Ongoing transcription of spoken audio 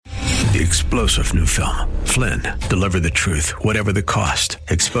The explosive new film, Flynn, deliver the truth, whatever the cost,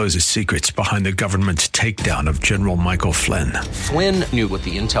 exposes secrets behind the government's takedown of General Michael Flynn. Flynn knew what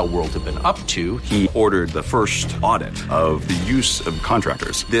the intel world had been up to. He ordered the first audit of the use of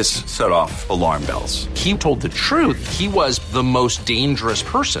contractors. This set off alarm bells. He told the truth. He was the most dangerous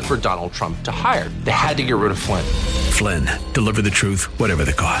person for Donald Trump to hire. They had to get rid of Flynn. Flynn, deliver the truth, whatever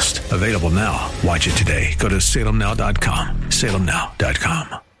the cost. Available now. Watch it today. Go to salemnow.com.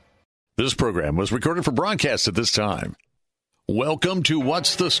 salemnow.com. This program was recorded for broadcast at this time. Welcome to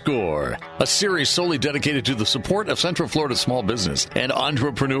What's the Score, a series solely dedicated to the support of Central Florida small business and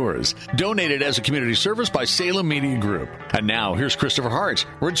entrepreneurs. Donated as a community service by Salem Media Group. And now, here's Christopher Hart,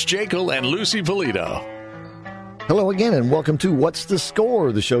 Rich Jekyll, and Lucy Polito. Hello again, and welcome to What's the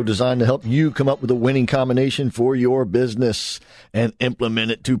Score, the show designed to help you come up with a winning combination for your business and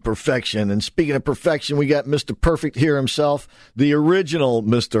implement it to perfection. And speaking of perfection, we got Mr. Perfect here himself, the original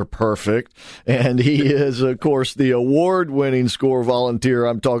Mr. Perfect, and he is, of course, the award-winning score volunteer.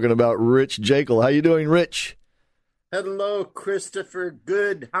 I'm talking about Rich Jekyll. How you doing, Rich? Hello, Christopher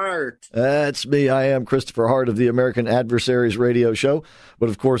Goodhart. That's me. I am Christopher Hart of the American Adversaries radio show. But,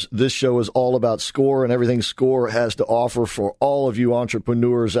 of course, this show is all about Score and everything Score has to offer for all of you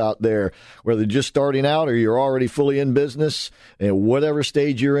entrepreneurs out there, whether you're just starting out or you're already fully in business. And whatever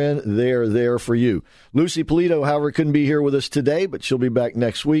stage you're in, they're there for you. Lucy Polito, however, couldn't be here with us today, but she'll be back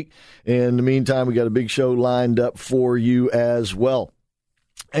next week. In the meantime, we got a big show lined up for you as well.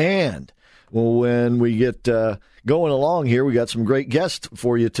 And when we get going along here, we got some great guests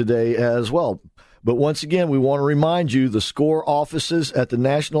for you today as well. But once again, we want to remind you the Score offices at the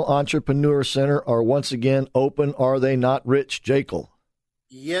National Entrepreneur Center are once again open. Are they not, Rich Jekyll?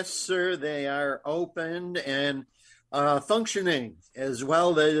 Yes, sir. They are open and functioning as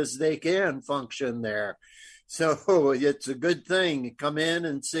well as they can function there. So it's a good thing. Come in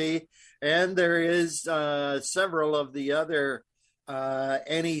and see. And there is several of the other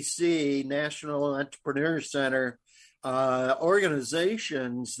NEC, National Entrepreneur Center,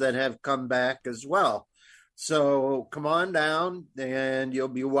 organizations that have come back as well. So come on down and you'll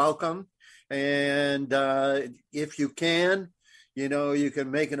be welcome. And if you can, you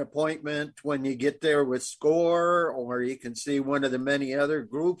can make an appointment when you get there with Score, or you can see one of the many other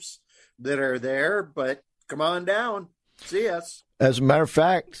groups that are there. But come on down, see us. As a matter of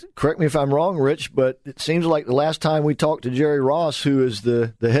fact, correct me if I'm wrong, Rich, but it seems like the last time we talked to Jerry Ross, who is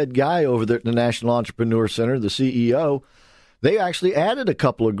the head guy over there at the National Entrepreneur Center, the CEO, they actually added a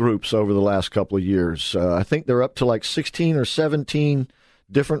couple of groups over the last couple of years. I think they're up to like 16 or 17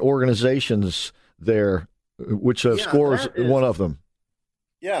 different organizations there, which Score is one of them.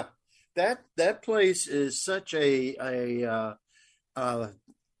 Yeah, that place is such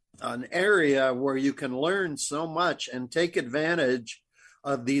an area where you can learn so much and take advantage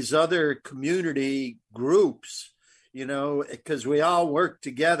of these other community groups, because we all work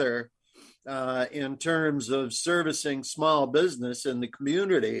together in terms of servicing small business in the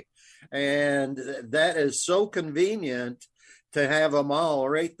community. And that is so convenient to have them all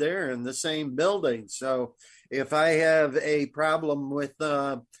right there in the same building. So if I have a problem with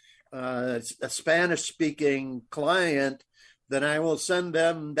a Spanish-speaking client, then I will send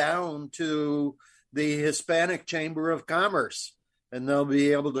them down to the Hispanic Chamber of Commerce, and they'll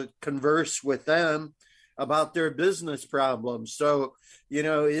be able to converse with them about their business problems. So,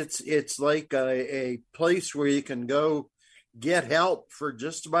 it's like a place where you can go get help for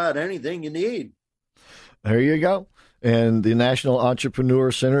just about anything you need. There you go. And the National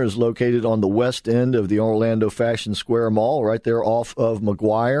Entrepreneur Center is located on the west end of the Orlando Fashion Square Mall, right there off of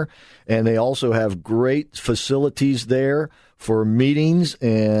McGuire. And they also have great facilities there for meetings,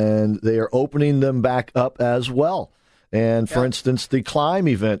 and they are opening them back up as well. And, for instance, the Climb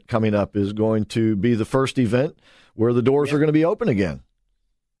event coming up is going to be the first event where the doors are going to be open again.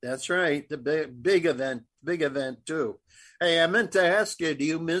 That's right. The big event, too. Hey, I meant to ask you, do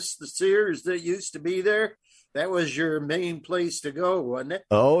you miss the Sears that used to be there? That was your main place to go, wasn't it?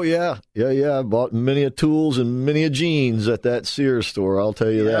 Oh, yeah. Yeah. I bought many a tools and many a jeans at that Sears store. I'll tell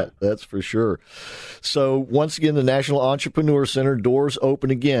you that. That's for sure. So, once again, the National Entrepreneur Center, doors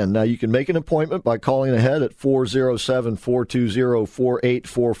open again. Now, you can make an appointment by calling ahead at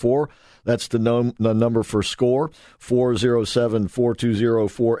 407-420-4844. That's the number for Score,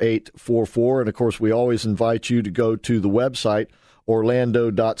 407-420-4844. And, of course, we always invite you to go to the website,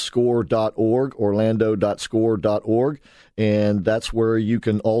 orlando.score.org, and that's where you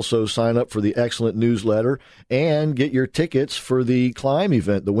can also sign up for the excellent newsletter and get your tickets for the Climb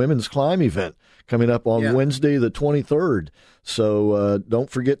event, the Women's Climb event, coming up on Wednesday the 23rd. So don't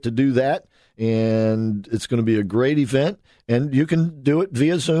forget to do that. and it's going to be a great event. And you can do it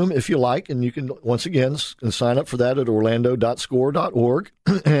via Zoom if you like, and you can, once again, sign up for that at orlando.score.org.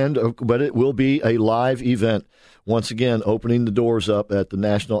 But it will be a live event, once again, opening the doors up at the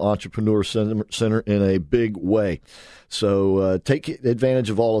National Entrepreneur Center in a big way. So take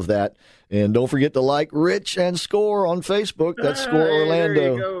advantage of all of that. And don't forget to like Rich and Score on Facebook. That's Score Orlando.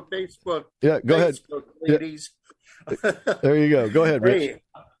 There you go, Facebook. Yeah, go Facebook, ahead. Ladies. Yeah. There you go. Go ahead, Rich. Hey,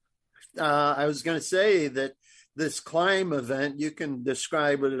 I was going to say that this climb event, you can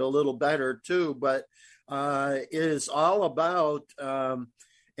describe it a little better too, but is all about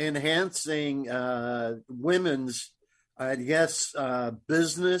enhancing women's, I guess,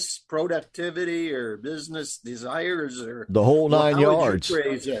 business productivity or business desires, or the whole 9 yards.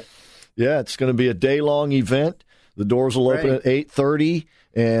 Yeah, it's going to be a day-long event. The doors will open at 8:30,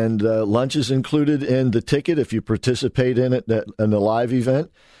 and lunch is included in the ticket if you participate in it in the live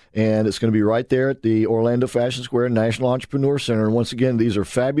event. And it's going to be right there at the Orlando Fashion Square National Entrepreneur Center. And once again, these are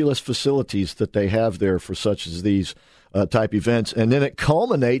fabulous facilities that they have there for such as these type events. And then it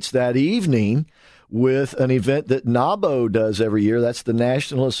culminates that evening with an event that NABO does every year. That's the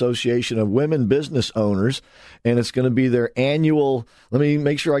National Association of Women Business Owners. And it's going to be their annual, let me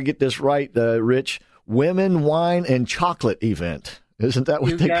make sure I get this right, Rich, Women, Wine, and Chocolate event. Isn't that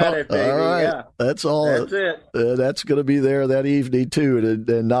what they call it? Baby. All right. Yeah. That's all. That's it. That's going to be there that evening, too. And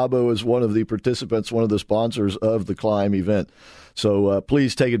NABO is one of the participants, one of the sponsors of the Climb event. So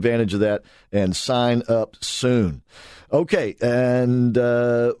please take advantage of that and sign up soon. Okay. And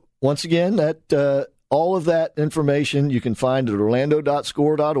once again, that all of that information you can find at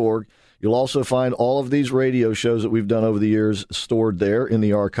orlando.score.org. You'll also find all of these radio shows that we've done over the years stored there in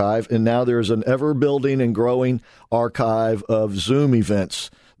the archive. And now there's an ever-building and growing archive of Zoom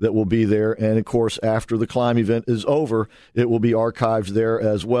events that will be there. And, of course, after the Climb event is over, it will be archived there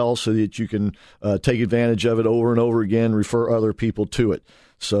as well so that you can take advantage of it over and over again, refer other people to it.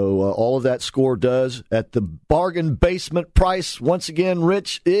 So all of that Score does at the bargain basement price, once again,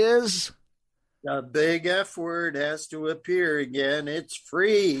 Rich, is... The big F word has to appear again. It's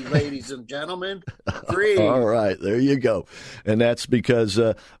free, ladies and gentlemen. Free. All right. There you go. And that's because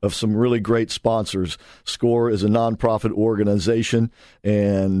of some really great sponsors. SCORE is a nonprofit organization.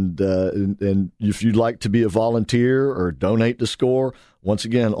 And if you'd like to be a volunteer or donate to SCORE, once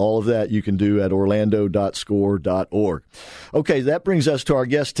again, all of that you can do at orlando.score.org. Okay, that brings us to our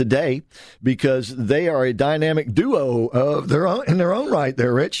guest today because they are a dynamic duo of their own, in their own right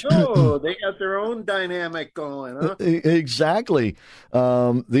there, Rich. Oh, they got their own dynamic going, huh? Exactly.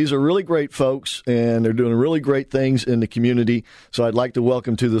 These are really great folks, and they're doing really great things in the community. So I'd like to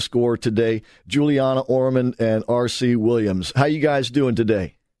welcome to the Score today Juliana Orman and R.C. Williams. How you guys doing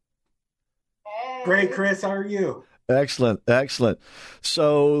today? Great, Chris. How are you? Excellent, excellent.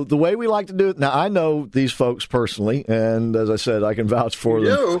 So the way we like to do it, now I know these folks personally, and as I said, I can vouch for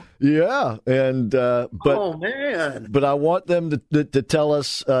them. Yeah, and but oh man, but I want them to tell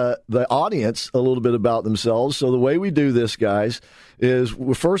us, the audience, a little bit about themselves. So the way we do this, guys, is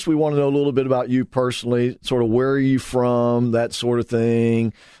first we want to know a little bit about you personally, sort of where are you from, that sort of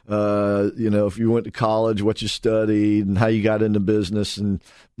thing. If you went to college, what you studied, and how you got into business, and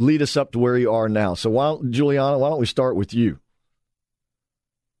lead us up to where you are now. So Juliana, why don't we start with you?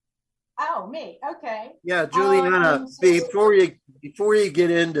 Oh, me. Okay. Yeah, Juliana, before you get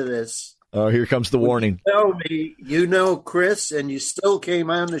into this. Oh, here comes the warning. Tell me, you know Chris, and you still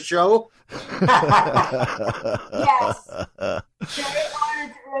came on the show? Yes. Very honored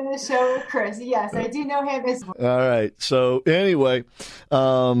to be on the show with Chris. Yes, I do know him as well. All right. So anyway,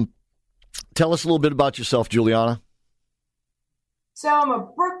 tell us a little bit about yourself, Juliana. So I'm a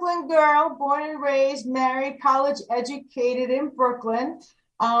Brooklyn girl, born and raised, married, college educated in Brooklyn.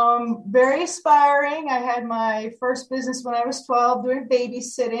 Very aspiring. I had my first business when I was 12 doing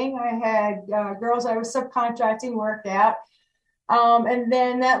babysitting. I had girls I was subcontracting work at. And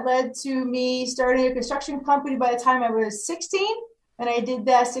then that led to me starting a construction company by the time I was 16. And I did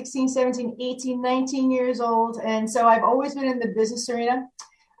that 16, 17, 18, 19 years old. And so I've always been in the business arena.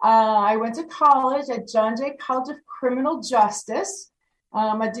 I went to college at John Jay College of Criminal Justice.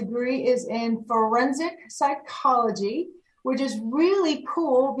 My degree is in forensic psychology, which is really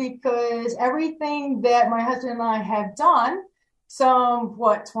cool because everything that my husband and I have done,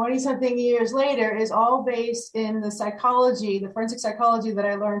 20-something years later, is all based in the psychology, the forensic psychology that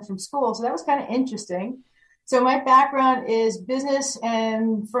I learned from school. So that was kind of interesting. So my background is business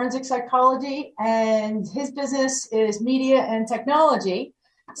and forensic psychology, and his business is media and technology.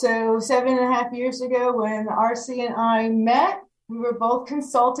 So 7.5 years ago when RC and I met, we were both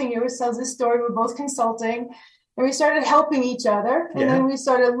consulting. He always tells this story. We were both consulting. And we started helping each other. And then we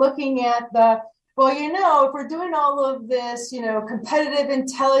started looking at if we're doing all of this, competitive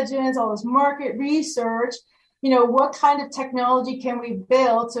intelligence, all this market research, what kind of technology can we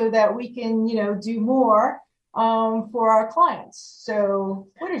build so that we can, do more for our clients? So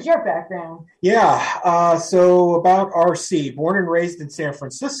what is your background? So about RC, born and raised in San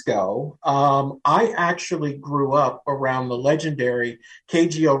Francisco, I actually grew up around the legendary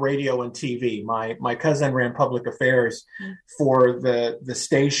KGO radio and TV. My cousin ran public affairs for the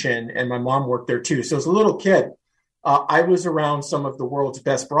station, and my mom worked there too. So as a little kid, I was around some of the world's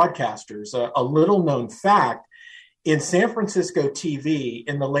best broadcasters. A little known fact, in San Francisco TV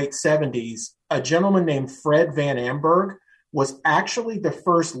in the late 70s, a gentleman named Fred Van Amberg was actually the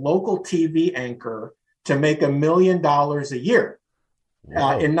first local TV anchor to make $1 million a year.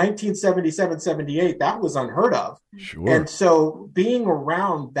 In 1977-78, that was unheard of. Sure. And so being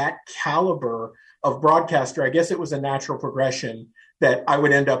around that caliber of broadcaster, I guess it was a natural progression that I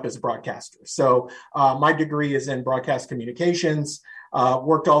would end up as a broadcaster. So my degree is in broadcast communications,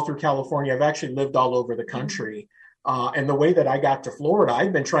 worked all through California. I've actually lived all over the country. And the way that I got to Florida,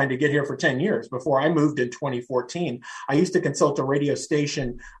 I've been trying to get here for 10 years. Before I moved in 2014, I used to consult a radio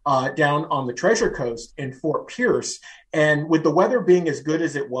station down on the Treasure Coast in Fort Pierce. And with the weather being as good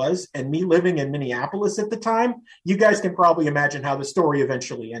as it was and me living in Minneapolis at the time, you guys can probably imagine how the story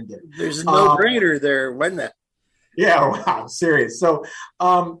eventually ended. There's a no-brainer there, wasn't it? Yeah, wow, serious. So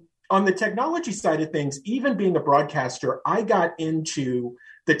on the technology side of things, even being a broadcaster, I got into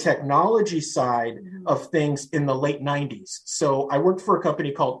the technology side of things in the late 90s. So I worked for a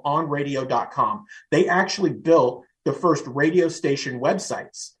company called OnRadio.com. They actually built the first radio station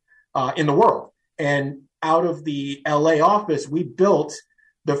websites in the world. And out of the LA office, we built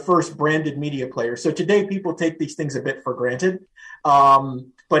the first branded media player. So today people take these things a bit for granted.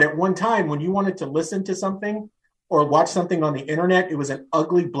 But at one time, when you wanted to listen to something or watch something on the internet, it was an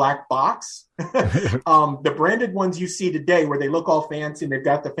ugly black box. The branded ones you see today, where they look all fancy and they've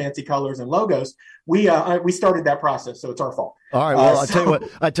got the fancy colors and logos, we started that process, so it's our fault. All right. Well,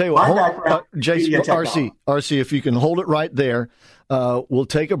 I tell you what, Jason, RC, if you can hold it right there, we'll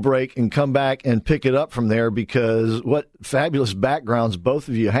take a break and come back and pick it up from there, because what fabulous backgrounds both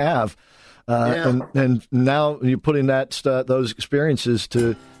of you have. And now you're putting those experiences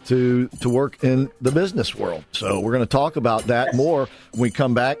to work in the business world. So we're going to talk about that more when we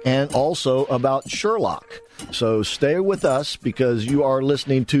come back, and also about Sherlock. So stay with us, because you are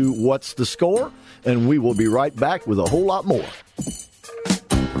listening to What's the Score? And we will be right back with a whole lot more.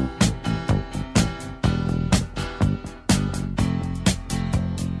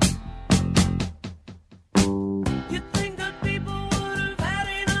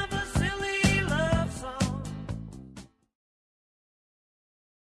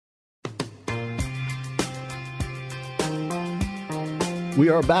 We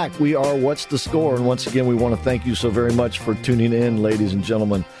are back. We are What's the Score? And once again, we want to thank you so very much for tuning in, ladies and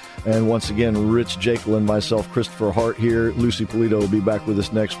gentlemen. And once again, Rich Jekyll and myself, Christopher Hart here. Lucy Polito will be back with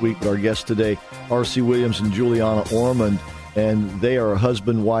us next week. But our guests today, R.C. Williams and Juliana Ormond, and they are a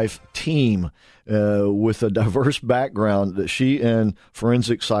husband-wife team with a diverse background. That she in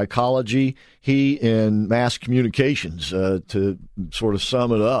forensic psychology, he in mass communications, to sort of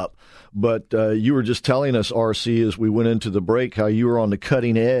sum it up. But you were just telling us, RC, as we went into the break, how you were on the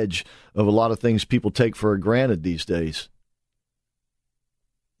cutting edge of a lot of things people take for granted these days.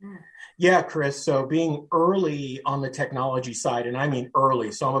 Yeah, Chris. So being early on the technology side, and I mean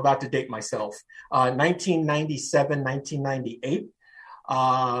early, so I'm about to date myself, 1997, 1998,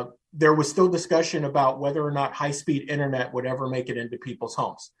 there was still discussion about whether or not high-speed internet would ever make it into people's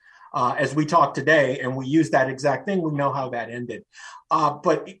homes. As we talk today, and we use that exact thing, we know how that ended.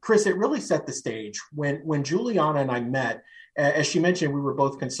 But Chris, it really set the stage. When Juliana and I met, as she mentioned, we were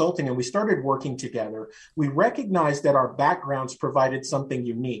both consulting and we started working together. We recognized that our backgrounds provided something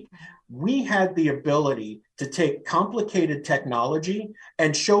unique. We had the ability to take complicated technology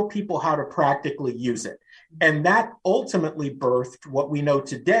and show people how to practically use it. And that ultimately birthed what we know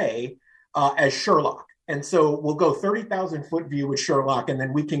today as Sherlock. And so we'll go 30,000 foot view with Sherlock, and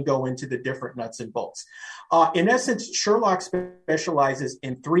then we can go into the different nuts and bolts. In essence, Sherlock specializes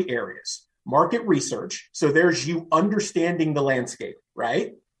in 3 areas: market research. So there's you understanding the landscape,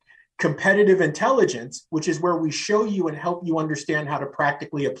 right? Competitive intelligence, which is where we show you and help you understand how to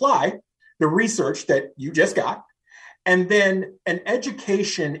practically apply the research that you just got. And then an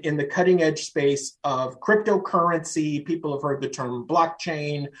education in the cutting edge space of cryptocurrency. People have heard the term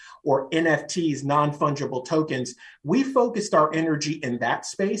blockchain or NFTs, non-fungible tokens. We focused our energy in that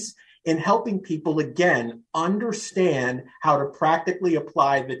space in helping people, again, understand how to practically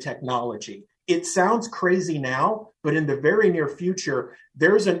apply the technology. It sounds crazy now, but in the very near future,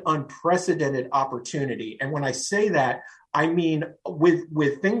 there's an unprecedented opportunity. And when I say that, I mean,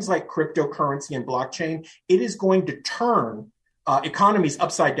 with things like cryptocurrency and blockchain, it is going to turn economies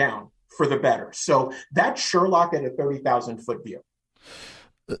upside down for the better. So that's Sherlock at a 30,000 foot view.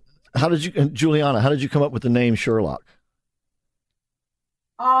 How did you, Juliana, how did you come up with the name Sherlock?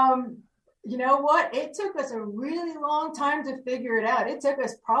 You know what? It took us a really long time to figure it out. It took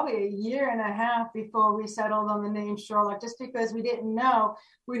us probably a year and a half before we settled on the name Sherlock, just because we didn't know.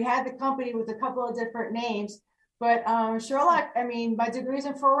 We had the company with a couple of different names, but Sherlock, I mean, my degree's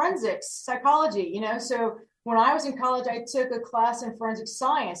in forensics, psychology, you know, so when I was in college, I took a class in forensic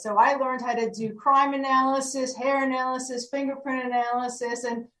science. So I learned how to do crime analysis, hair analysis, fingerprint analysis,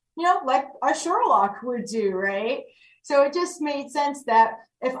 and, you know, like a Sherlock would do, right? So it just made sense that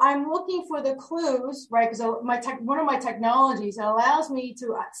if I'm looking for the clues, right, because one of my technologies, it allows me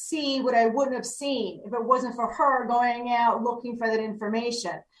to see what I wouldn't have seen if it wasn't for her going out looking for that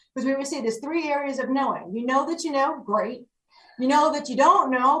information. Because we would say there's 3 areas of knowing. You know that you know, great. You know that you don't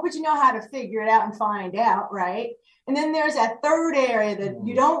know, but you know how to figure it out and find out, right? And then there's that third area that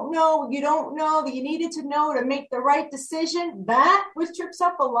you don't know, that you needed to know to make the right decision. That which trips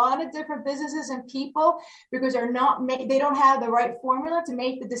up a lot of different businesses and people because they don't have the right formula to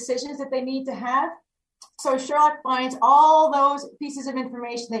make the decisions that they need to have. So Sherlock finds all those pieces of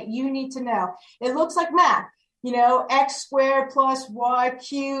information that you need to know. It looks like math. You know, x squared plus y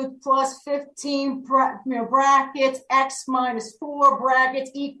cubed plus 15 brackets, x minus 4 brackets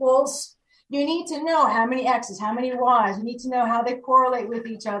equals. You need to know how many x's, how many y's. You need to know how they correlate with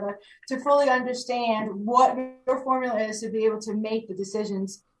each other to fully understand what your formula is to be able to make the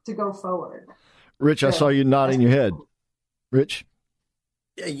decisions to go forward. Rich, I saw you nodding your head. Rich?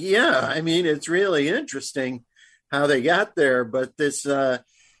 Yeah, I mean, it's really interesting how they got there, but this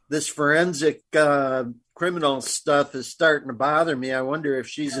forensic criminal stuff is starting to bother me. I wonder if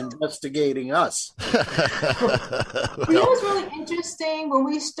she's investigating us. You know what's really interesting? When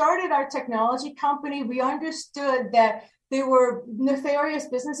we started our technology company, we understood that there were nefarious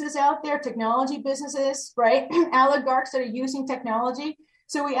businesses out there, technology businesses, right? Oligarchs that are using technology.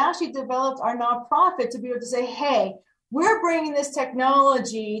 So we actually developed our nonprofit to be able to say, hey, we're bringing this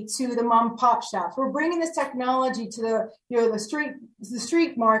technology to the mom and pop shops. We're bringing this technology to the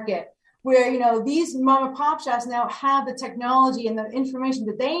street market, where, these mom and pop shops now have the technology and the information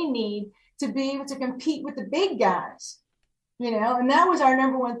that they need to be able to compete with the big guys, and that was our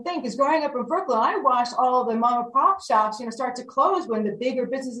number one thing. Because growing up in Brooklyn, I watched all of the mom and pop shops, start to close when the bigger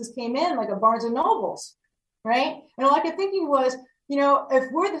businesses came in, like a Barnes and Nobles, right? And all I kept thinking was,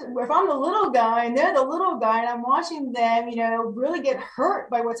 if I'm the little guy and they're the little guy and I'm watching them, really get hurt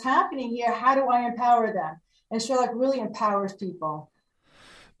by what's happening here, how do I empower them? And Sherlock really empowers people.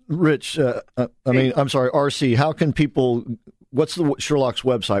 Rich, I'm sorry, RC, how can people, what's the Sherlock's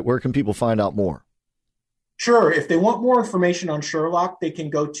website? Where can people find out more? Sure. If they want more information on Sherlock, they can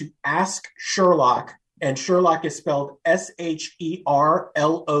go to Ask Sherlock, and Sherlock is spelled SHERLOC.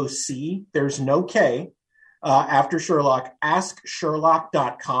 There's no K after Sherlock,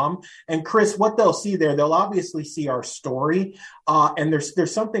 AskSherlock.com. And Chris, what they'll see there, they'll obviously see our story. And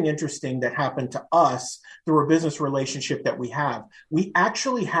there's something interesting that happened to us through a business relationship that we have. We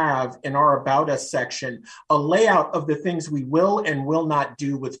actually have in our About Us section a layout of the things we will and will not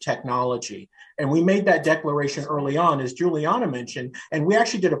do with technology. And we made that declaration early on, as Juliana mentioned, and we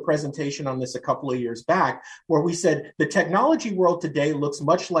actually did a presentation on this a couple of years back where we said the technology world today looks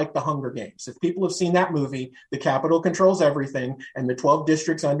much like the Hunger Games. If people have seen that movie, the Capitol controls everything and the 12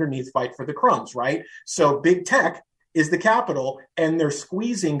 districts underneath fight for the crumbs, right? So big tech is the capital and they're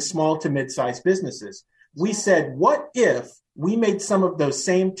squeezing small to mid-sized businesses. We said, what if we made some of those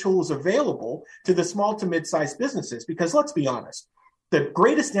same tools available to the small to mid-sized businesses? Because let's be honest, the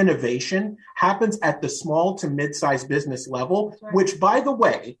greatest innovation happens at the small to mid-sized business level, which, by the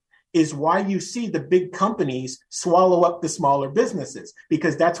way, is why you see the big companies swallow up the smaller businesses,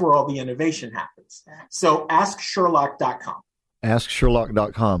 because that's where all the innovation happens. So AskSherlock.com.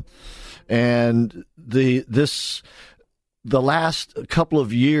 AskSherlock.com. And the last couple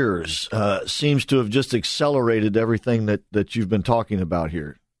of years seems to have just accelerated everything that you've been talking about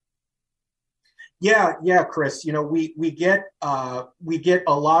here. Yeah, Chris. We get a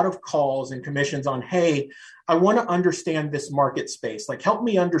lot of calls and commissions on, hey, I want to understand this market space. Like, help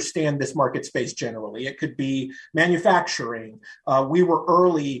me understand this market space generally. It could be manufacturing. We were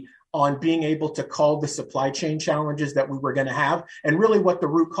early on being able to call the supply chain challenges that we were going to have, and really what the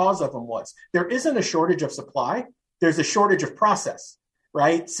root cause of them was. There isn't a shortage of supply. There's a shortage of process,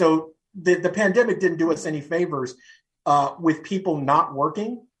 right? So the pandemic didn't do us any favors with people not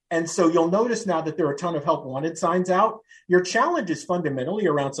working And so you'll notice now that there are a ton of help wanted signs out. Your challenge is fundamentally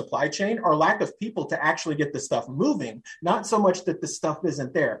around supply chain or lack of people to actually get the stuff moving, not so much that the stuff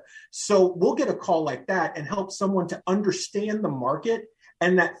isn't there. So we'll get a call like that and help someone to understand the market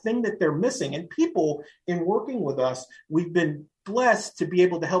and that thing that they're missing. And people, in working with us, we've been blessed to be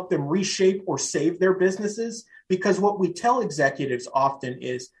able to help them reshape or save their businesses, because what we tell executives often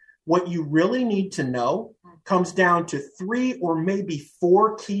is what you really need to know comes down to 3 or maybe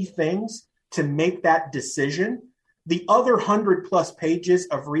 4 key things to make that decision. The other 100+ pages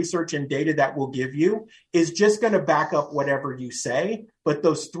of research and data that we'll give you is just going to back up whatever you say. But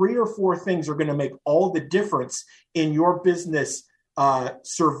those 3 or 4 things are going to make all the difference in your business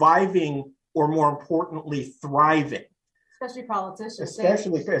surviving, or more importantly, thriving. Especially politicians.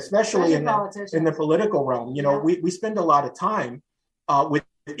 Especially in the political realm. You know, we spend a lot of time with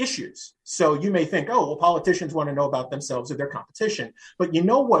issues. So you may think, oh, well, politicians want to know about themselves or their competition. But you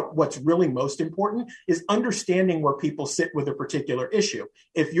know what's really most important is understanding where people sit with a particular issue.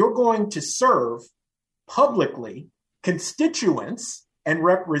 If you're going to serve publicly constituents and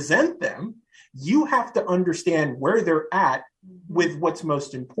represent them, you have to understand where they're at with what's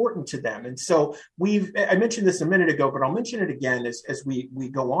most important to them. And so I mentioned this a minute ago, but I'll mention it again as we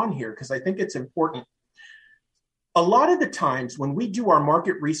go on here, because I think it's important. A lot of the times when we do our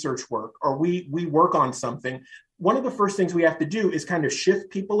market research work or we work on something, one of the first things we have to do is kind of shift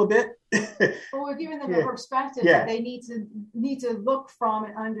people a bit. Well, we're giving them a perspective that they need to look from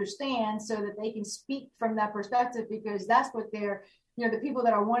and understand so that they can speak from that perspective, because that's what they're, the people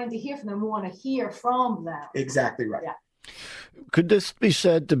that are wanting to hear from them want to hear from them. Exactly right. Yeah. Could this be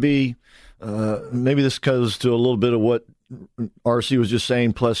said to be, maybe this goes to a little bit of what RC was just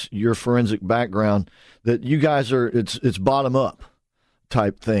saying, plus your forensic background, that you guys are, it's bottom up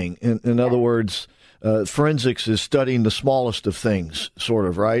type thing. In other words, forensics is studying the smallest of things, sort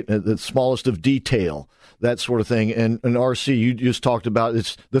of, right? The smallest of detail, that sort of thing. And RC, you just talked about,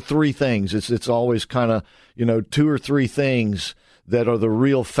 it's the 3 things. It's always kind of, 2 or 3 things that are the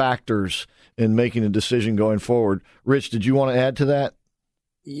real factors in making a decision going forward. Rich, did you want to add to that?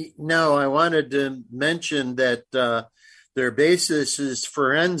 No, I wanted to mention that their basis is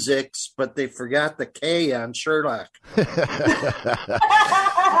forensics, but they forgot the K on Sherlock.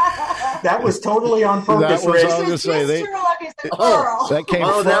 That was totally on purpose, Rich. Sherlock is the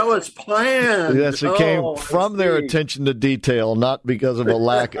girl. That was planned. Yes, it came from their attention to detail, not because of a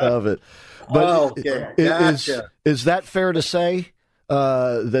lack of it. But okay, gotcha. Is that fair to say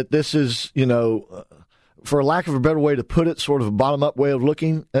that this is, for lack of a better way to put it, sort of a bottom-up way of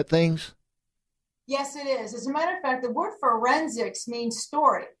looking at things? Yes, it is. As a matter of fact, the word forensics means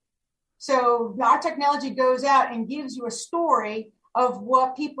story. So our technology goes out and gives you a story of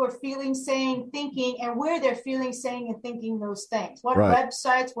what people are feeling, saying, thinking, and where they're feeling, saying, and thinking those things. What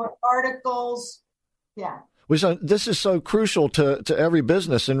websites, what articles. Yeah. This is so crucial to every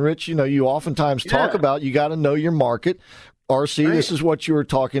business. And Rich, you oftentimes talk about you got to know your market. RC, This is what you were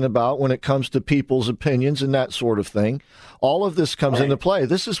talking about when it comes to people's opinions and that sort of thing. All of this comes into play.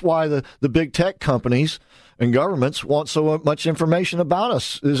 This is why the big tech companies and governments want so much information about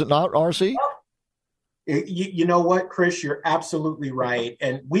us. Is it not, RC? You know what, Chris, you're absolutely right.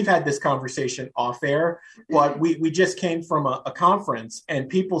 And we've had this conversation off air, but we just came from a conference and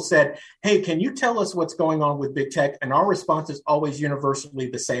people said, hey, can you tell us what's going on with big tech? And our response is always universally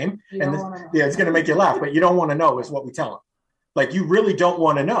the same. It's going to make you laugh, but you don't want to know is what we tell them. Like, you really don't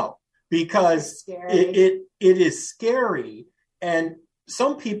want to know, because it is scary. And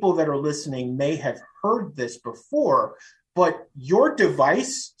some people that are listening may have heard this before, but your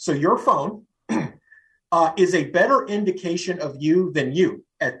device, so your phone, is a better indication of you than you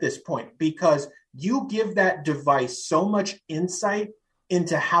at this point, because you give that device so much insight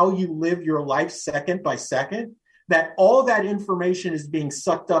into how you live your life second by second, that all that information is being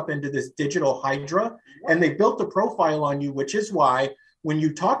sucked up into this digital hydra, and they built a profile on you, which is why when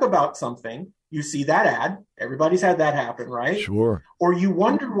you talk about something, you see that ad. Everybody's had that happen, right? Sure. Or you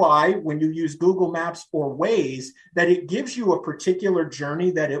wonder why, when you use Google Maps or Waze, that it gives you a particular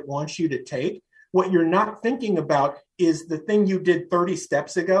journey that it wants you to take. What you're not thinking about is the thing you did 30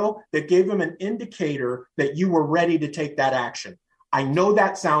 steps ago that gave them an indicator that you were ready to take that action. I know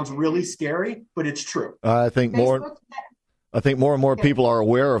that sounds really scary, but it's true. I think more and more people are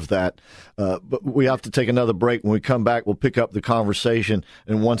aware of that. But we have to take another break. When we come back, we'll pick up the conversation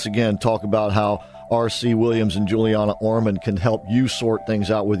and once again talk about how R.C. Williams and Juliana Ormond can help you sort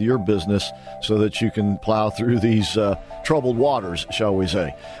things out with your business so that you can plow through these troubled waters, shall we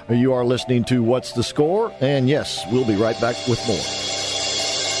say. You are listening to What's the Score? And yes, we'll be right back with more.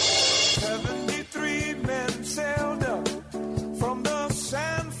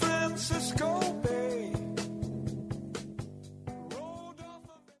 San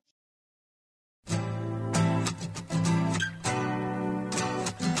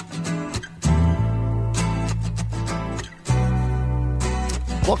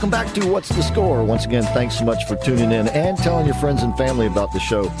Welcome back to What's the Score? Once again, thanks so much for tuning in and telling your friends and family about the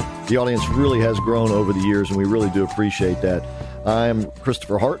show. The audience really has grown over the years, and we really do appreciate that. I'm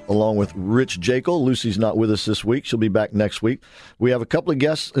Christopher Hart, along with Rich Jekyll. Lucy's not with us this week. She'll be back next week. We have a couple of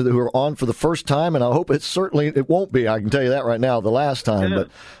guests who are on for the first time, and I hope it won't be, I can tell you that right now, the last time.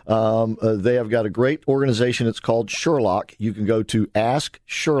 But they have got a great organization. It's called Sherlock. You can go to Ask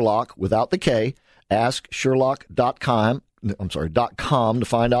Sherlock, without the K, AskSherlock.com. .com to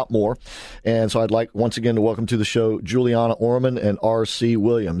find out more. And so I'd like once again to welcome to the show Juliana Orman and R.C.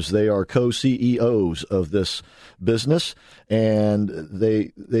 Williams. They are co-CEOs of this business, and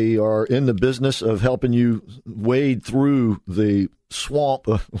they are in the business of helping you wade through the swamp,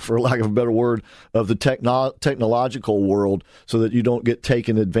 for lack of a better word, of the technological world, so that you don't get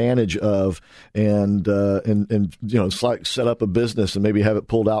taken advantage of, and it's like set up a business and maybe have it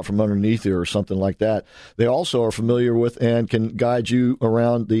pulled out from underneath you or something like that. They also are familiar with and can guide you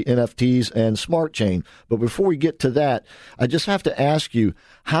around the NFTs and smart chain. But before we get to that, I just have to ask you,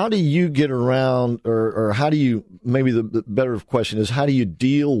 how do you get around, or how do you, maybe the better question is, how do you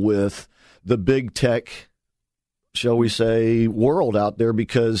deal with the big tech, shall we say, world out there,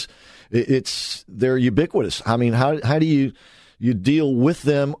 because they're ubiquitous? I mean, how do you deal with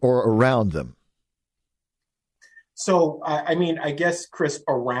them or around them? So, I guess, Chris,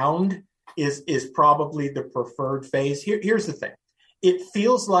 around is probably the preferred phase. Here's the thing. It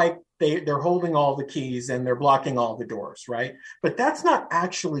feels like they're holding all the keys and they're blocking all the doors, right? But that's not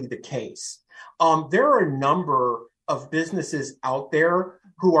actually the case. There are a number of businesses out there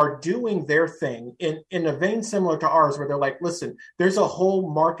who are doing their thing in a vein similar to ours, where they're like, listen, there's a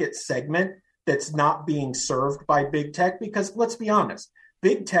whole market segment that's not being served by big tech, because let's be honest,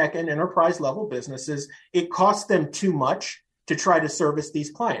 big tech and enterprise level businesses, it costs them too much to try to service these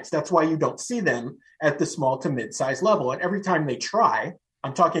clients. That's why you don't see them at the small to mid-size level. And every time they try,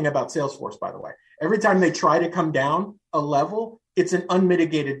 I'm talking about Salesforce, by the way, every time they try to come down a level, it's an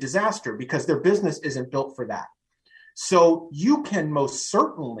unmitigated disaster because their business isn't built for that. So you can most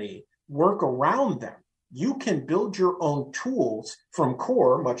certainly work around them. You can build your own tools from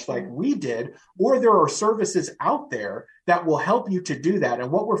core, much like we did, or there are services out there that will help you to do that.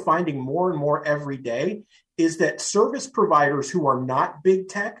 And what we're finding more and more every day is that service providers who are not big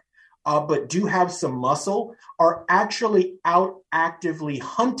tech, but do have some muscle, are actually out actively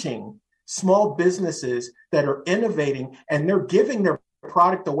hunting small businesses that are innovating, and they're giving their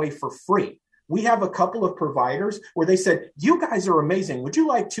product away for free. We have a couple of providers where they said, you guys are amazing. Would you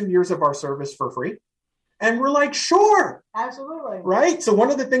like 2 years of our service for free? And we're like, sure. Absolutely. Right? So one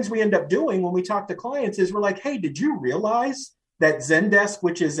of the things we end up doing when we talk to clients is we're like, hey, did you realize that Zendesk,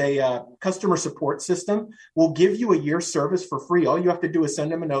 which is a customer support system, will give you a year's service for free? All you have to do is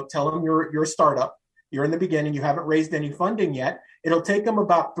send them a note, tell them you're a startup, you're in the beginning, you haven't raised any funding yet. It'll take them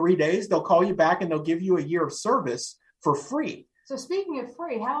about 3 days. They'll call you back and they'll give you a year of service for free. So speaking of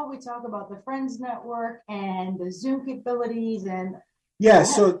free, how about we talk about the Friends Network and the Zoom capabilities and... Yeah,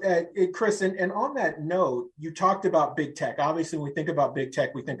 so Chris, and on that note, you talked about big tech. Obviously, when we think about big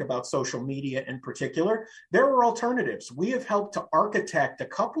tech, we think about social media in particular. There are alternatives. We have helped to architect a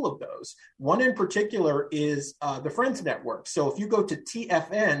couple of those. One in particular is the Friends Network. So if you go to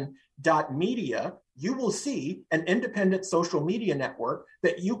tfn.media, you will see an independent social media network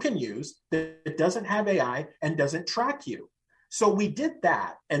that you can use that doesn't have AI and doesn't track you. So we did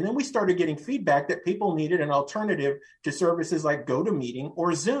that, and then we started getting feedback that people needed an alternative to services like GoToMeeting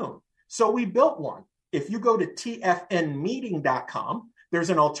or Zoom. So we built one. If you go to tfnmeeting.com, there's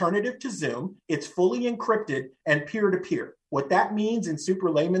an alternative to Zoom. It's fully encrypted and peer-to-peer. What that means in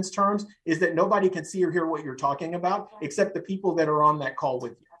super layman's terms is that nobody can see or hear what you're talking about except the people that are on that call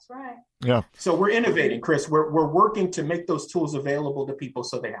with you. That's right. Yeah. So we're innovating, Chris. We're working to make those tools available to people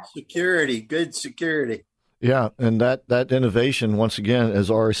so they have security, good security. Yeah, and that innovation, once again, as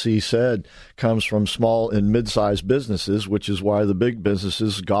RC said, comes from small and mid-sized businesses, which is why the big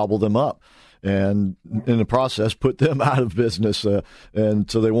businesses gobble them up and in the process put them out of business, and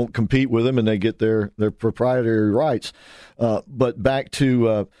so they won't compete with them and they get their proprietary rights. But back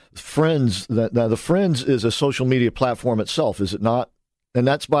to Friends. Now, the Friends is a social media platform itself, is it not? And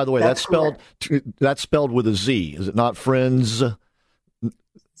that's, by the way, that's spelled with a Z, is it not? Friends.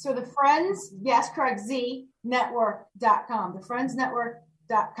 So the Friends, yes, correct, network.com, the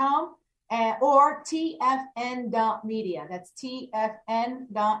friendsnetwork.com, or tfn.media. That's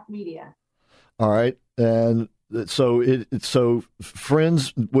tfn.media. All right. And so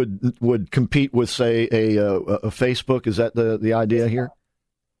Friends would compete with, say, a Facebook. Is that the idea here?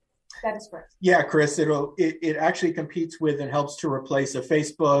 That is correct. Yeah, Chris, it actually competes with and helps to replace a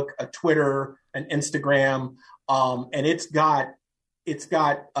Facebook, a Twitter, an Instagram, and it's got It's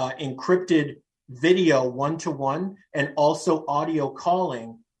got encrypted video one-to-one and also audio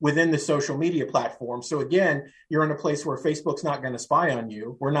calling within the social media platform. So again, you're in a place where Facebook's not going to spy on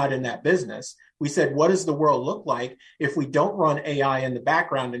you. We're not in that business. We said, what does the world look like if we don't run AI in the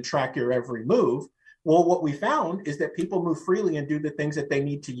background and track your every move? Well, what we found is that people move freely and do the things that they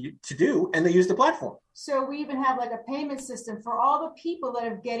need to do, and they use the platform. So we even have like a payment system for all the people that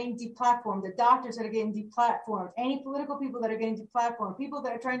are getting deplatformed, the doctors that are getting deplatformed, any political people that are getting deplatformed, people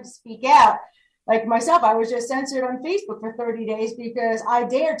that are trying to speak out. Like myself, I was just censored on Facebook for 30 days because I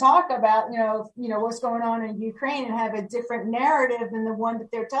dare talk about, what's going on in Ukraine and have a different narrative than the one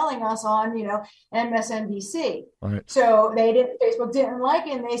that they're telling us on, MSNBC. Right. So Facebook didn't like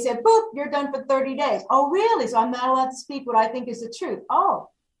it, and they said, boop, you're done for 30 days. Oh, really? So I'm not allowed to speak what I think is the truth. Oh,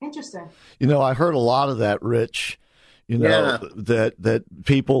 interesting. I heard a lot of that, Rich, that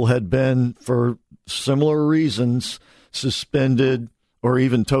people had been, for similar reasons, suspended or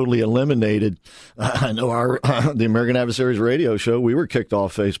even totally eliminated. I know the American Adversaries radio show, we were kicked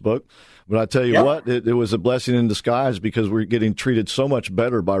off Facebook. But I tell you what, it was a blessing in disguise because we're getting treated so much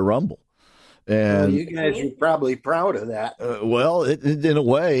better by Rumble. And you guys are probably proud of that. In a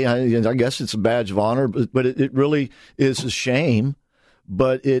way, I guess it's a badge of honor, but it really is a shame.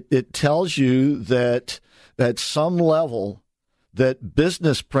 But it tells you that at some level that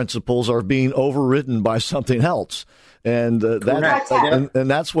business principles are being overridden by something else. And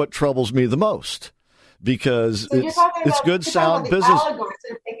that's what troubles me the most, because it's good sound business.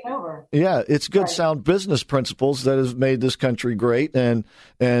 Yeah, it's good sound business principles that has made this country great and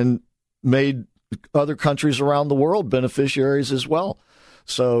made other countries around the world beneficiaries as well.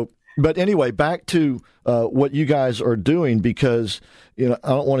 So, but anyway, back to what you guys are doing, because I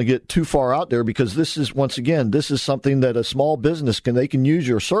don't want to get too far out there, because this is, once again, this is something that a small business can use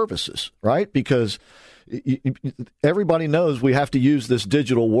your services, right? Because everybody knows we have to use this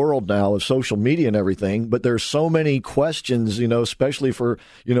digital world now of social media and everything, but there's so many questions, especially for,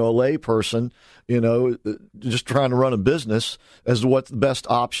 a lay person, just trying to run a business, as to what the best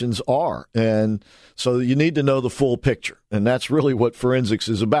options are. And so you need to know the full picture. And that's really what forensics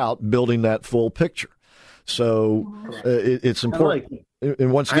is about, building that full picture. So it's important.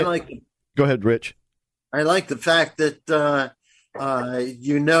 And once again, go ahead, Rich. I like the fact that,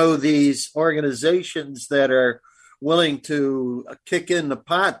 these organizations that are willing to kick in the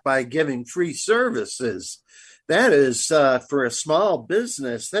pot by giving free services. That is, for a small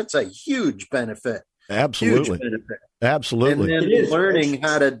business, that's a huge benefit. Absolutely. Huge benefit. Absolutely. And then learning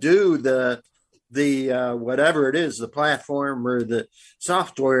how to do the whatever it is, the platform or the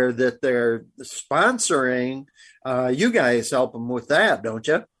software that they're sponsoring, you guys help them with that, don't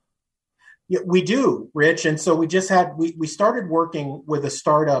you? Yeah, we do, Rich. And so we started working with a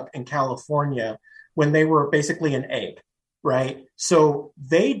startup in California when they were basically an egg, right? So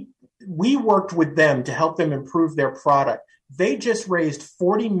we worked with them to help them improve their product. They just raised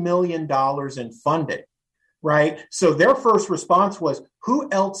 $40 million in funding, right? So their first response was, who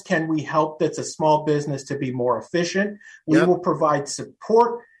else can we help that's a small business to be more efficient? We will provide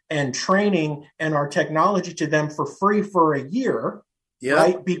support and training and our technology to them for free for a year,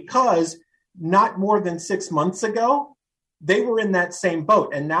 right? Because not more than 6 months ago, they were in that same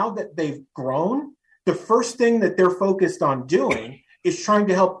boat. And now that they've grown, the first thing that they're focused on doing is trying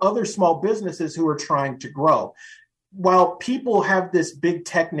to help other small businesses who are trying to grow. While people have this big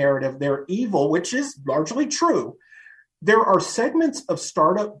tech narrative, they're evil, which is largely true, there are segments of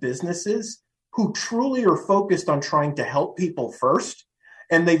startup businesses who truly are focused on trying to help people first.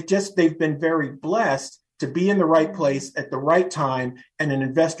 And they've been very blessed to be in the right place at the right time, and an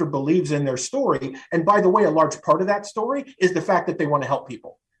investor believes in their story. And by the way, a large part of that story is the fact that they want to help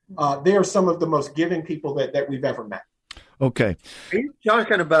people. They are some of the most giving people that we've ever met. Okay. Are you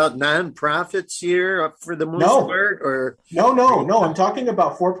talking about nonprofits here for the most part? Or No. I'm talking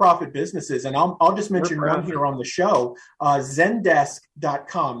about for-profit businesses. And I'll just mention one here on the show,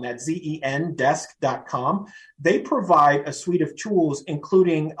 Zendesk.com. That's Zen desk.com. They provide a suite of tools,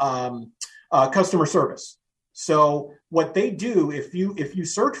 including customer service. So what they do, if you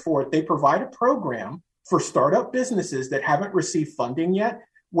search for it, they provide a program for startup businesses that haven't received funding yet,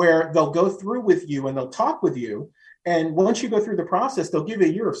 where they'll go through with you and they'll talk with you. And once you go through the process, they'll give you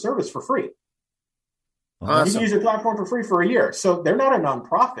a year of service for free. Awesome. You can use the platform for free for a year. So they're not a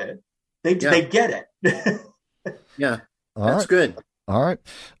nonprofit. They get it. Yeah, that's good. All right.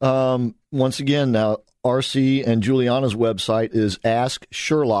 Once again, now, RC and Juliana's website is Ask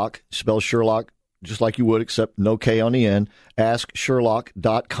Sherlock, spell Sherlock just like you would, except no K on the end,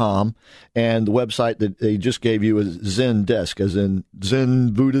 AskSherlock.com. And the website that they just gave you is Zendesk, as in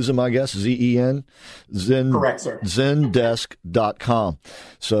Zen Buddhism, I guess, Zen. Correct, sir. Zendesk.com.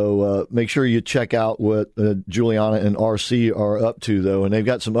 So make sure you check out what Juliana and RC are up to, though. And they've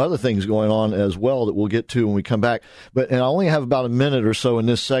got some other things going on as well that we'll get to when we come back. And I only have about a minute or so in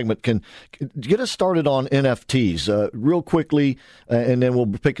this segment. Can get us started on NFTs real quickly, and then we'll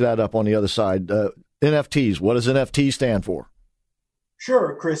pick that up on the other side. NFTs, what does NFT stand for?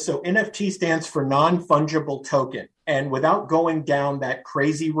 Sure, Chris. So NFT stands for non-fungible token. And without going down that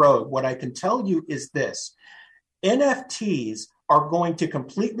crazy road, what I can tell you is this. NFTs are going to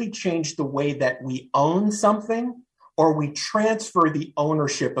completely change the way that we own something or we transfer the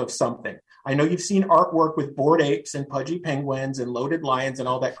ownership of something. I know you've seen artwork with Bored Apes and Pudgy Penguins and Loaded Lions and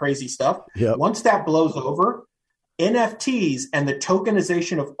all that crazy stuff. Yep. Once that blows over, NFTs and the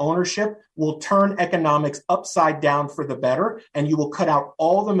tokenization of ownership will turn economics upside down for the better, and you will cut out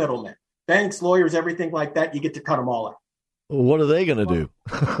all the middlemen. Banks, lawyers, everything like that, you get to cut them all out. What are they going to do?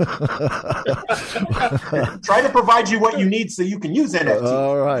 Try to provide you what you need so you can use NFTs.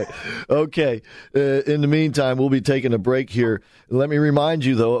 All right. Okay. In the meantime, we'll be taking a break here. Let me remind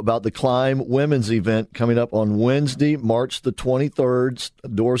you, though, about the Climb Women's event coming up on Wednesday, March the 23rd.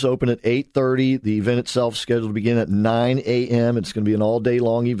 Doors open at 8:30. The event itself is scheduled to begin at 9 a.m. It's going to be an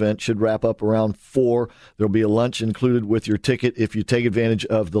all-day-long event. Should wrap up around 4. There'll be a lunch included with your ticket if you take advantage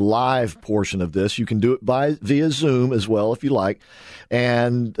of the live portion of this. You can do it via Zoom as well if you like.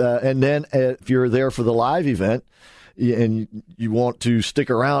 And then if you're there for the live event and you want to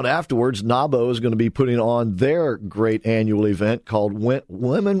stick around afterwards, NABO is going to be putting on their great annual event called Wine,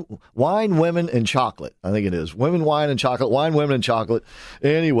 Women, and Chocolate. I think it is. Women, Wine, and Chocolate. Wine, Women, and Chocolate.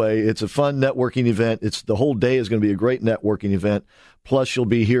 Anyway, it's a fun networking event. The whole day is going to be a great networking event. Plus, you'll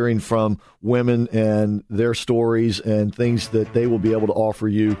be hearing from women and their stories and things that they will be able to offer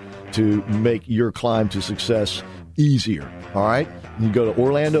you to make your climb to success easier. All right? You go to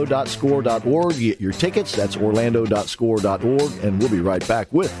orlando.score.org, get your tickets. That's orlando.score.org, and we'll be right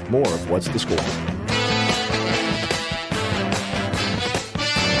back with more of What's the Score?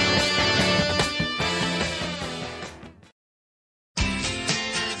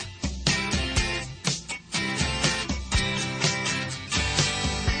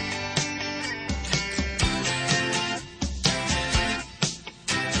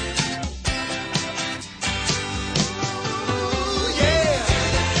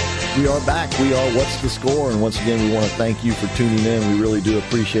 We are back. We are What's the Score? And once again, we want to thank you for tuning in. We really do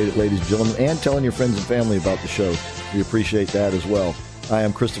appreciate it, ladies and gentlemen, and telling your friends and family about the show. We appreciate that as well. I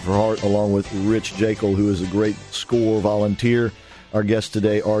am Christopher Hart, along with Rich Jekyll, who is a great score volunteer. Our guests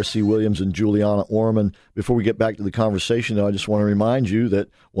today, R.C. Williams and Juliana Orman. Before we get back to the conversation, though, I just want to remind you that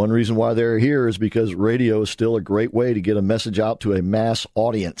one reason why they're here is because radio is still a great way to get a message out to a mass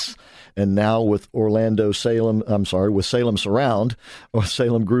audience. And now with Salem Surround, or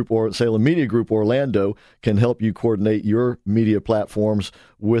Salem Group, or Salem Media Group Orlando can help you coordinate your media platforms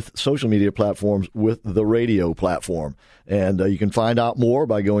with social media platforms with the radio platform. And you can find out more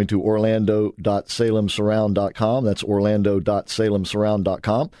by going to orlando.salemsurround.com. That's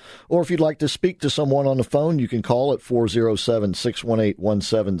orlando.salemsurround.com. Or if you'd like to speak to someone on the phone, you can call at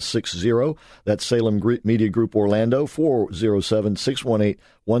 407-618-1760. That's Salem Media Group Orlando,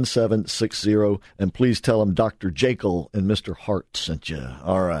 407-618-1760. And please tell them Dr. Jekyll and Mr. Hart sent you.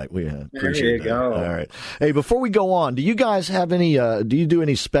 All right. We appreciate that. Go. All right. Hey, before we go on, do you guys have any, do you do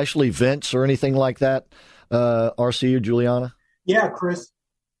any special events or anything like that? RC or Juliana? Yeah, Chris.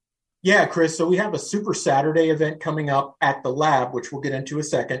 So we have a Super Saturday event coming up at the lab, which we'll get into a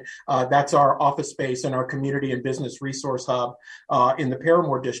second. That's our office space and our community and business resource hub in the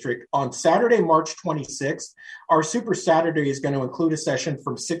Paramore district. On Saturday, March 26th, our Super Saturday is going to include a session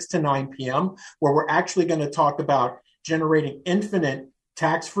from 6 to 9 p.m. where we're actually going to talk about generating infinite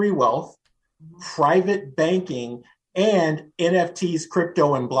tax-free wealth, private banking, and NFTs,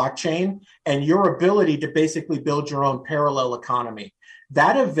 crypto, and blockchain, and your ability to basically build your own parallel economy.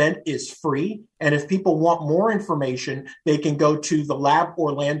 That event is free, and if people want more information, they can go to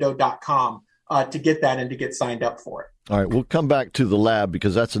thelaborlando.com to get that and to get signed up for it. All right, we'll come back to the lab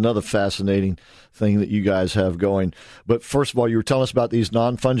because that's another fascinating thing that you guys have going. But first of all, you were telling us about these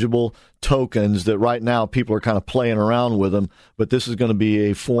non-fungible tokens that right now people are kind of playing around with them, but this is going to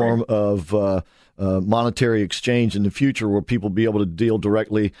be a form of monetary exchange in the future where people will be able to deal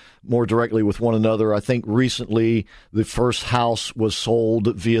more directly with one another. I think recently the first house was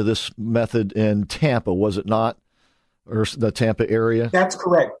sold via this method in Tampa, was it not? Or the Tampa area? That's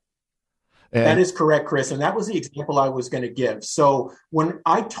correct. That is correct, Chris. And that was the example I was going to give. So when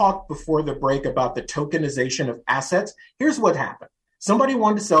I talked before the break about the tokenization of assets, here's what happened. Somebody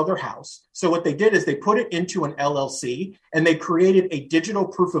wanted to sell their house. So what they did is they put it into an LLC and they created a digital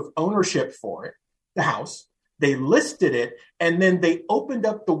proof of ownership for it, the house. They listed it, and then they opened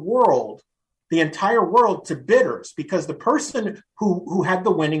up the entire world to bidders, because the person who had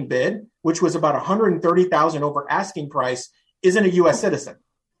the winning bid, which was about $130,000 over asking price, isn't a U.S. citizen.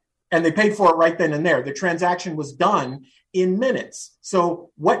 And they paid for it right then and there. The transaction was done in minutes.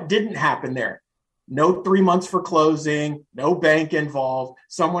 So what didn't happen there? No 3 months for closing, no bank involved.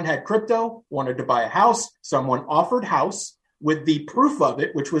 Someone had crypto, wanted to buy a house. Someone offered house with the proof of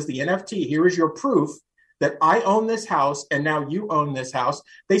it, which was the NFT. Here is your proof that I own this house and now you own this house.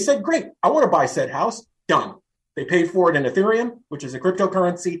 They said, great, I want to buy said house. Done. They paid for it in Ethereum, which is a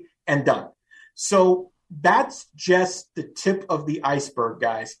cryptocurrency, and done. So that's just the tip of the iceberg,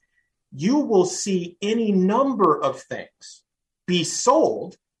 guys. You will see any number of things be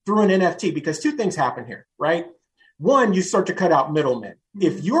sold through an NFT, because two things happen here, right? One, you start to cut out middlemen.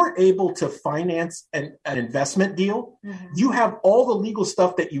 If you're able to finance an investment deal, you have all the legal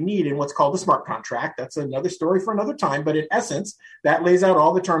stuff that you need in what's called a smart contract. That's another story for another time. But in essence, that lays out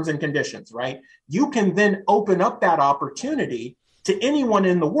all the terms and conditions, right? You can then open up that opportunity to anyone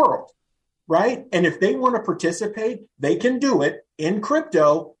in the world, right? And if they want to participate, they can do it in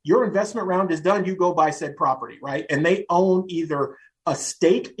crypto. Your investment round is done. You go buy said property, right? And they own either a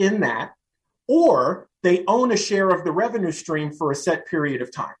stake in that, or they own a share of the revenue stream for a set period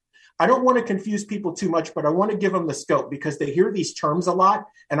of time. I don't want to confuse people too much, but I want to give them the scope, because they hear these terms a lot,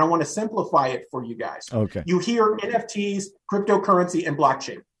 and I want to simplify it for you guys. Okay. You hear NFTs, cryptocurrency, and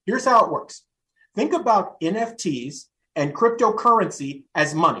blockchain. Here's how it works. Think about NFTs and cryptocurrency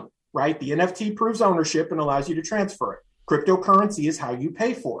as money, right? The NFT proves ownership and allows you to transfer it. Cryptocurrency is how you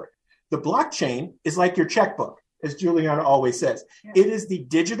pay for it. The blockchain is like your checkbook, as Juliana always says. Yeah. It is the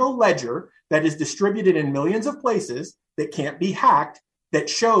digital ledger that is distributed in millions of places that can't be hacked, that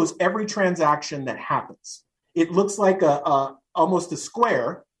shows every transaction that happens. It looks like almost a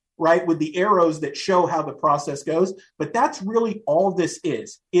square, right, with the arrows that show how the process goes. But that's really all this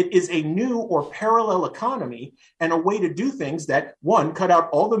is. It is a new or parallel economy and a way to do things that, one, cut out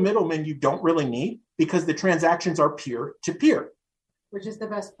all the middlemen you don't really need, because the transactions are peer-to-peer. Which is the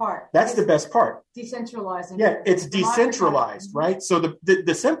best part. That's the best part. Decentralizing. Yeah, it's decentralized, right? So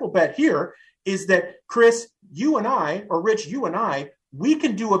the simple bet here is that, Chris, you and I, or Rich, you and I, we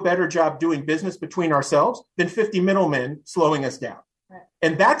can do a better job doing business between ourselves than 50 middlemen slowing us down. Right.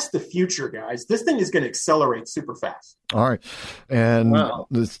 And that's the future, guys. This thing is going to accelerate super fast. All right. And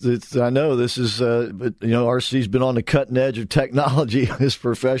I know this is, but RC's been on the cutting edge of technology in his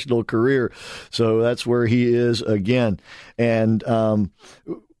professional career. So that's where he is again. And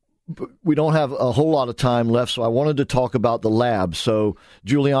we don't have a whole lot of time left, so I wanted to talk about the lab. So,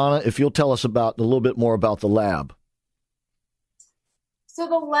 Juliana, if you'll tell us a little bit more about the lab. So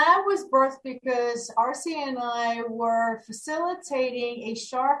the lab was birthed because RC and I were facilitating a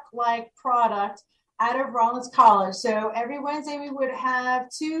shark-like product out of Rollins College. So every Wednesday we would have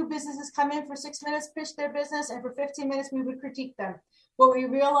two businesses come in for 6 minutes, pitch their business, and for 15 minutes we would critique them. What we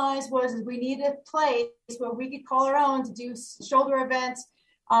realized was we needed a place where we could call our own to do shoulder events,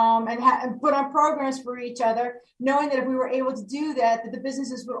 and put on programs for each other, knowing that if we were able to do that, that the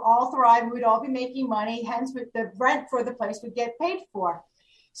businesses would all thrive, we'd all be making money, hence the rent for the place would get paid for.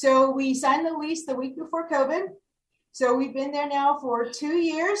 So we signed the lease the week before COVID. So we've been there now for 2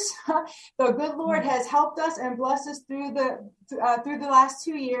 years. The good Lord has helped us and blessed us through the last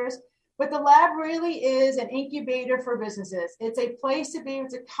 2 years. But the lab really is an incubator for businesses. It's a place to be able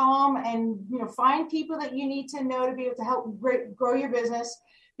to come and find people that you need to know to be able to help grow your business,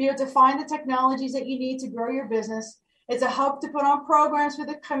 be able to find the technologies that you need to grow your business. It's a hub to put on programs for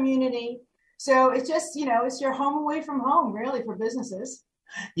the community. So it's just, it's your home away from home, really, for businesses.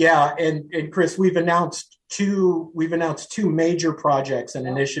 Yeah, and Chris, we've announced two major projects and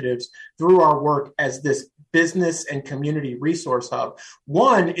initiatives through our work as this business and community resource hub.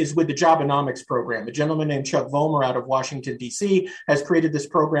 One is with the Jobonomics program. A gentleman named Chuck Vollmer out of Washington, D.C. has created this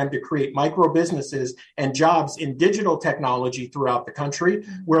program to create micro businesses and jobs in digital technology throughout the country.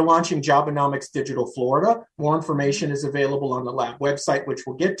 We're launching Jobonomics Digital Florida. More information is available on the lab website, which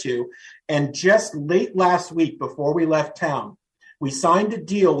we'll get to. And just late last week, before we left town, we signed a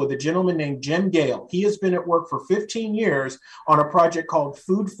deal with a gentleman named Jim Gale. He has been at work for 15 years on a project called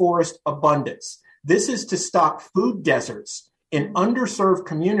Food Forest Abundance. This is to stop food deserts in underserved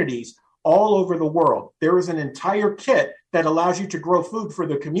communities all over the world. There is an entire kit that allows you to grow food for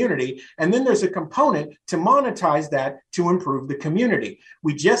the community. And then there's a component to monetize that to improve the community.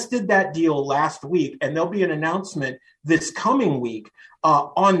 We just did that deal last week, and there'll be an announcement this coming week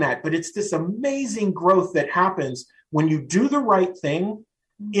on that. But it's this amazing growth that happens when you do the right thing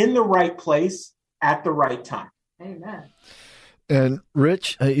in the right place at the right time. Amen. And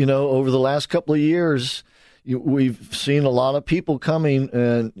Rich, over the last couple of years, we've seen a lot of people coming,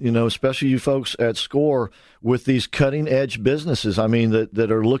 and especially you folks at SCORE, with these cutting edge businesses. I mean,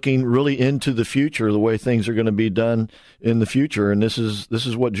 that are looking really into the future, the way things are going to be done in the future. And this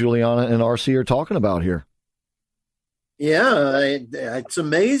is what Juliana and RC are talking about here. Yeah, it's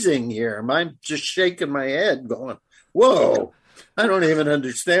amazing here. I'm just shaking my head, going, "Whoa! I don't even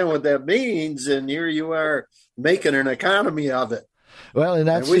understand what that means." And here you are making an economy of it. Well, and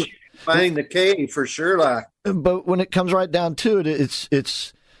that's. I wish you could find the K for Sherlock. But when it comes right down to it,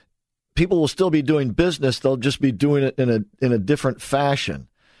 it's people will still be doing business. They'll just be doing it in a different fashion,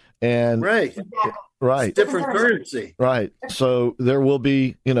 and right, it's different currency, right. So there will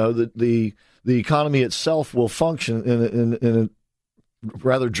be, the economy itself will function in a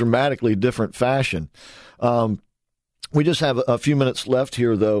rather dramatically different fashion. We just have a few minutes left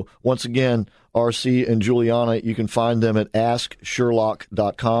here, though. Once again, RC and Juliana, you can find them at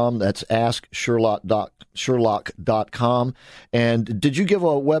AskSherlock.com. That's AskSherlock.com. And did you give a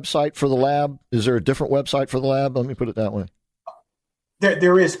website for the lab? Is there a different website for the lab? Let me put it that way.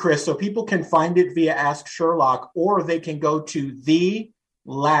 There is, Chris. So people can find it via Ask Sherlock, or they can go to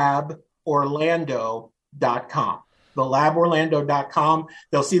thelaborlando.com. thelaborlando.com.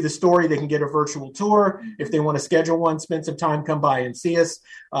 They'll see the story. They can get a virtual tour. If they want to schedule one, spend some time, come by and see us.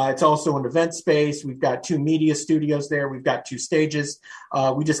 It's also an event space. We've got 2 media studios there. We've got 2 stages.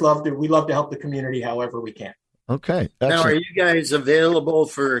 We love to help the community however we can. Okay. Excellent. Now, are you guys available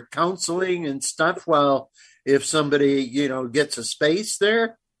for counseling and stuff if somebody, gets a space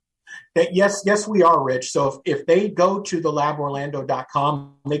there? Yes, we are, Rich. So if they go to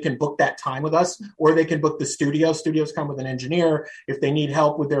thelaborlando.com, they can book that time with us, or they can book the studio. Studios come with an engineer. If they need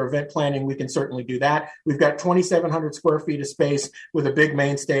help with their event planning, we can certainly do that. We've got 2,700 square feet of space with a big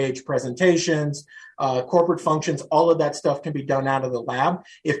main stage, presentations, corporate functions. All of that stuff can be done out of the lab.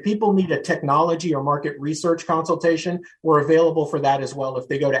 If people need a technology or market research consultation, we're available for that as well. If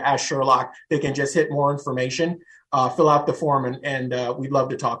they go to Ask Sherlock, they can just hit more information. Fill out the form, and we'd love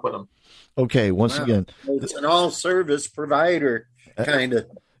to talk with them. Okay, once again. It's an all-service provider, kind of.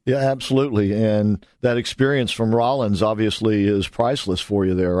 Yeah, absolutely. And that experience from Rollins obviously is priceless for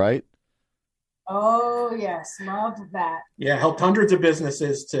you there, right? Oh, yes. Loved that. Yeah, helped hundreds of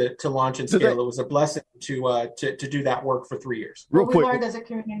businesses to launch and scale. It was a blessing to do that work for 3 years. Real quick. We learned as a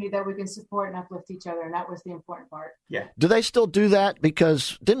community that we can support and uplift each other, and that was the important part. Yeah. Do they still do that?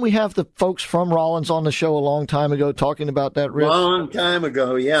 Because didn't we have the folks from Rollins on the show a long time ago talking about that, Rich? Long time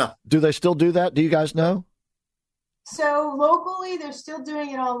ago, yeah. Do they still do that? Do you guys know? So locally, they're still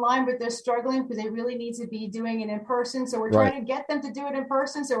doing it online, but they're struggling because they really need to be doing it in person. So we're trying to get them to do it in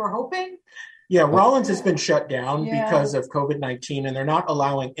person. So we're hoping. Yeah, Rollins has been shut down because of COVID-19, and they're not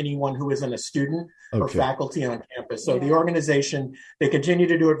allowing anyone who isn't a student or faculty on campus. So the organization, they continue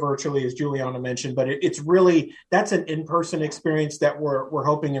to do it virtually, as Juliana mentioned, but it's really, that's an in-person experience that we're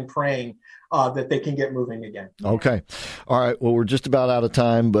hoping and praying that they can get moving again. Okay. All right. Well, we're just about out of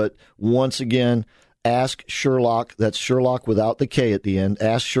time, but once again, Ask Sherlock, that's Sherlock without the K at the end.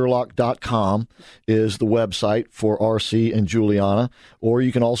 AskSherlock.com is the website for RC and Juliana. Or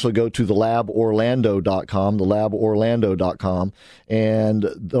you can also go to thelaborlando.com, thelaborlando.com. And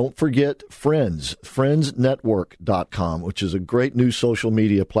don't forget Friends, friendsnetwork.com, which is a great new social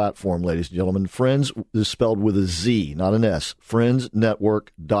media platform, ladies and gentlemen. Friends is spelled with a Z, not an S,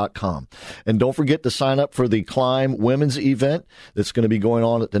 friendsnetwork.com. And don't forget to sign up for the Climb Women's event that's going to be going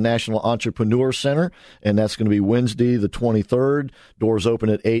on at the National Entrepreneur Center. And that's going to be Wednesday, the 23rd. Doors open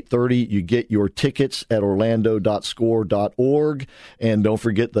at 8:30. You get your tickets at orlando.score.org. And don't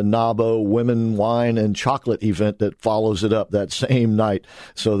forget the NABO Women, Wine, and Chocolate event that follows it up that same night.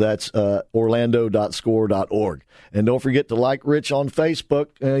 So that's orlando.score.org. And don't forget to like Rich on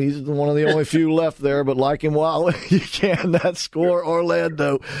Facebook. He's one of the only few left there, but like him while you can. That's Score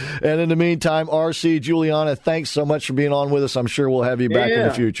Orlando. And in the meantime, RC, Juliana, thanks so much for being on with us. I'm sure we'll have you back in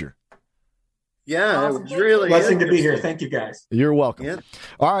the future. Yeah, it was really blessing to be here. Thank you, guys. You're welcome. Yeah.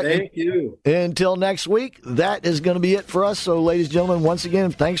 All right. Thank you. Until next week, that is going to be it for us. So, ladies and gentlemen, once again,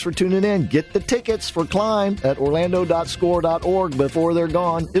 thanks for tuning in. Get the tickets for Climb at orlando.score.org before they're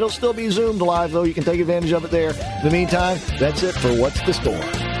gone. It'll still be Zoomed live, though. You can take advantage of it there. In the meantime, that's it for What's the Score?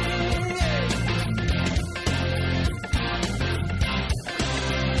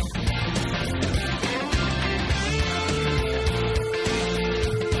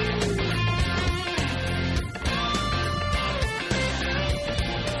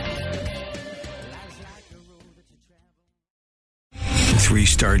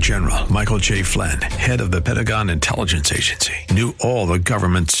 3-star general Michael J. Flynn, head of the Pentagon Intelligence Agency, knew all the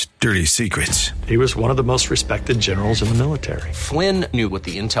government's dirty secrets. He was one of the most respected generals in the military. Flynn knew what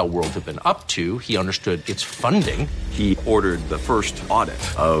the intel world had been up to. He understood its funding. He ordered the first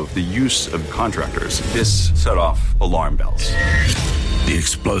audit of the use of contractors. This set off alarm bells. The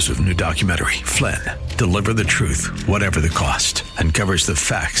explosive new documentary, Flynn, Deliver the Truth, Whatever the Cost, uncovers the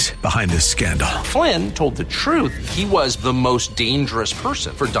facts behind this scandal. Flynn told the truth. He was the most dangerous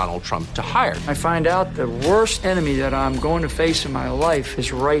person for Donald Trump to hire. I find out the worst enemy that I'm going to face in my life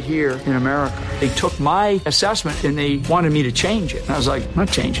is right here in America. They took my assessment and they wanted me to change it. And I was like, I'm not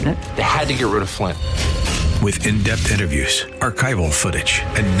changing it. They had to get rid of Flynn. With in-depth interviews, archival footage,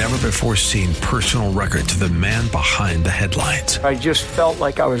 and never-before-seen personal records of the man behind the headlines. I just felt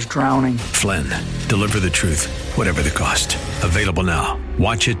like I was drowning. Flynn, Deliver the Truth, Whatever the Cost. Available now.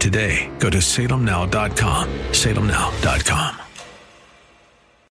 Watch it today. Go to salemnow.com. salemnow.com.